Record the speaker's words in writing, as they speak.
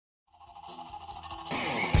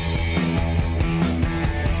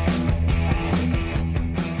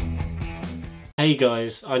Hey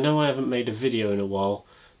guys, I know I haven't made a video in a while,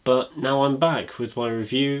 but now I'm back with my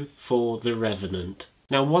review for The Revenant.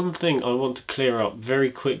 Now one thing I want to clear up very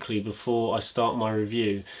quickly before I start my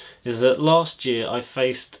review is that last year I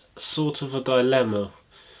faced sort of a dilemma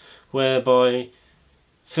whereby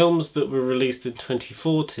films that were released in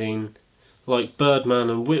 2014 like Birdman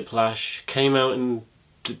and Whiplash came out in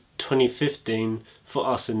 2015 for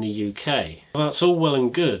us in the UK. That's all well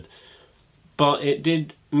and good, but it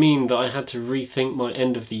did mean that I had to rethink my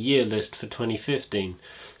end of the year list for 2015.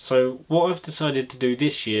 So what I've decided to do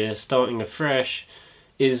this year, starting afresh,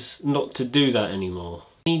 is not to do that anymore.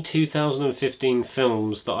 Any 2015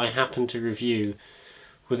 films that I happen to review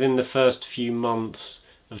within the first few months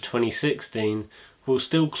of 2016 will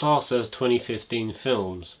still class as 2015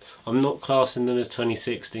 films. I'm not classing them as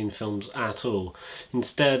 2016 films at all.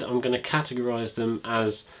 Instead, I'm going to categorise them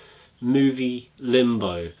as movie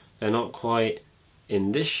limbo. They're not quite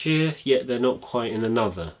in this year, yet they're not quite in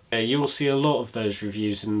another. You'll see a lot of those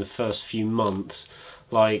reviews in the first few months,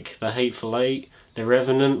 like The Hateful Eight, The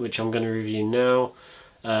Revenant, which I'm going to review now,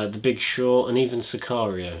 The Big Short, and even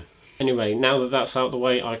Sicario. Anyway, now that that's out of the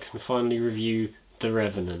way, I can finally review The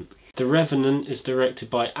Revenant. The Revenant is directed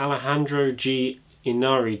by Alejandro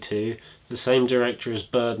Inarritu, the same director as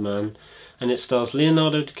Birdman, and it stars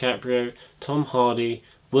Leonardo DiCaprio, Tom Hardy,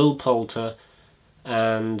 Will Poulter,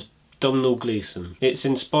 and Domhnall Gleeson. It's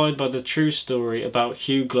inspired by the true story about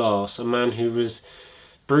Hugh Glass, a man who was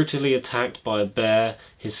brutally attacked by a bear,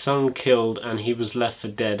 his son killed, and he was left for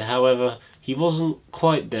dead. However, he wasn't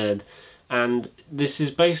quite dead, and this is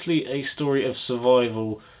basically a story of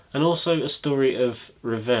survival and also a story of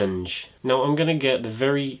revenge. Now I'm going to get the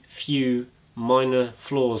very few minor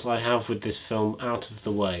flaws I have with this film out of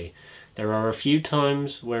the way. There are a few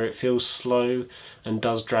times where it feels slow and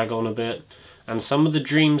does drag on a bit, and some of the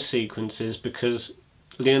dream sequences, because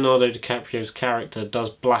Leonardo DiCaprio's character does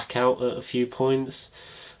black out at a few points,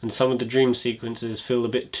 and some of the dream sequences feel a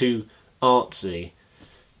bit too artsy.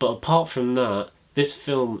 But apart from that, this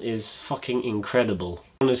film is fucking incredible.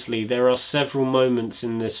 Honestly, there are several moments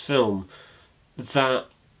in this film that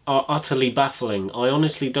are utterly baffling. I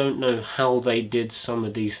honestly don't know how they did some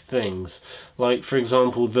of these things. Like, for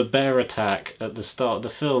example, the bear attack at the start of the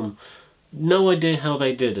film. No idea how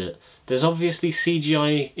they did it. There's obviously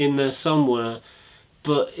CGI in there somewhere,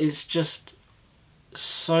 but it's just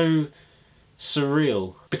so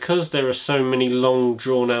surreal. Because there are so many long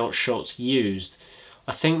drawn out shots used,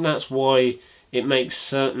 I think that's why it makes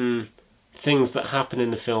certain things that happen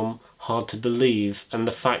in the film hard to believe, and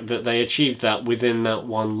the fact that they achieved that within that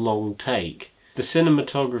one long take. The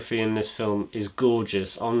cinematography in this film is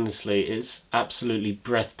gorgeous, honestly, it's absolutely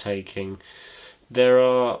breathtaking. There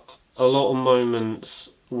are a lot of moments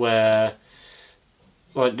where,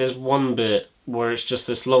 like, there's one bit where it's just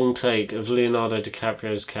this long take of Leonardo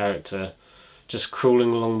DiCaprio's character just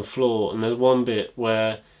crawling along the floor, and there's one bit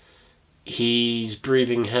where he's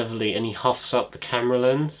breathing heavily and he huffs up the camera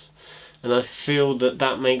lens, and I feel that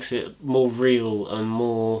that makes it more real and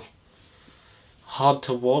more hard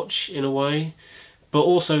to watch in a way. But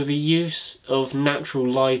also the use of natural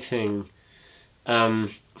lighting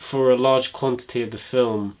for a large quantity of the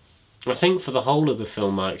film, I think for the whole of the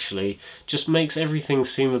film actually, just makes everything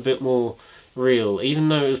seem a bit more real. Even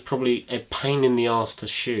though it was probably a pain in the arse to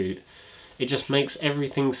shoot, it just makes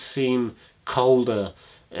everything seem colder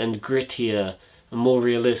and grittier and more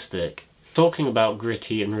realistic. Talking about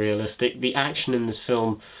gritty and realistic, the action in this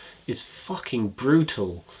film is fucking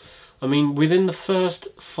brutal. I mean, within the first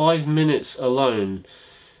 5 minutes alone,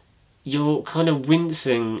 you're kind of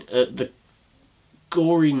wincing at the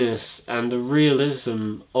goriness and the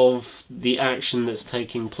realism of the action that's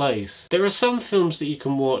taking place. There are some films that you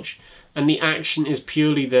can watch and the action is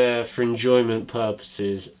purely there for enjoyment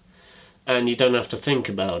purposes and you don't have to think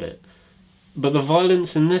about it. But the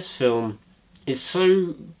violence in this film is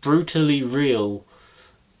so brutally real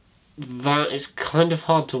that it's kind of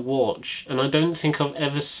hard to watch, and I don't think I've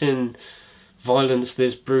ever seen violence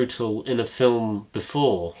this brutal in a film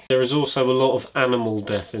before. There is also a lot of animal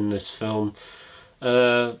death in this film.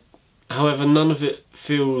 However, none of it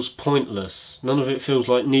feels pointless. None of it feels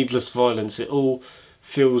like needless violence. It all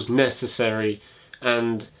feels necessary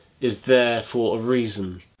and is there for a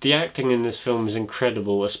reason. The acting in this film is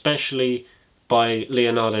incredible, especially by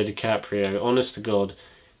Leonardo DiCaprio. Honest to God,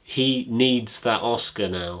 he needs that Oscar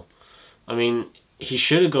now. I mean, he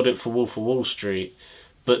should have got it for Wolf of Wall Street,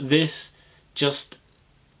 but this just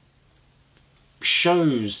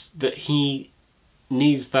shows that he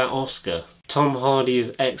needs that Oscar. Tom Hardy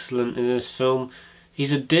is excellent in this film.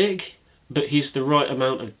 He's a dick, but he's the right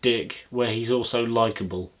amount of dick where he's also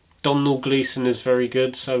likeable. Domhnall Gleeson is very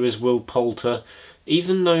good, so is Poulter,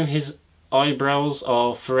 even though his eyebrows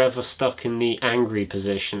are forever stuck in the angry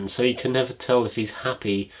position, so you can never tell if he's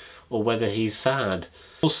happy or whether he's sad.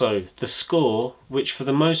 Also, the score, which for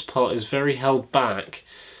the most part is very held back,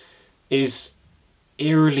 is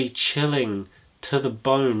eerily chilling to the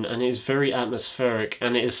bone, and it is very atmospheric,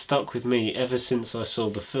 and it has stuck with me ever since I saw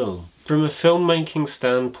the film. From a filmmaking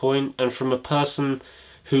standpoint, and from a person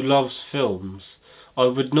who loves films, I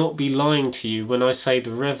would not be lying to you when I say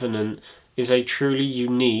The Revenant is a truly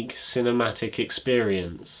unique cinematic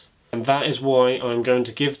experience. And that is why I'm going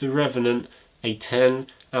to give The Revenant a 10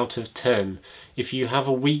 out of 10. If you have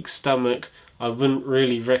a weak stomach, I wouldn't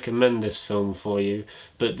really recommend this film for you,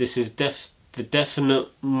 but this is the definite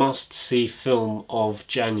must-see film of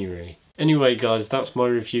January. Anyway guys, that's my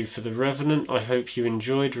review for The Revenant. I hope you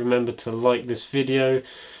enjoyed. Remember to like this video,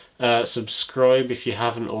 subscribe if you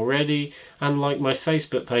haven't already, and like my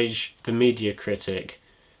Facebook page, The Media Critic.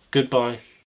 Goodbye.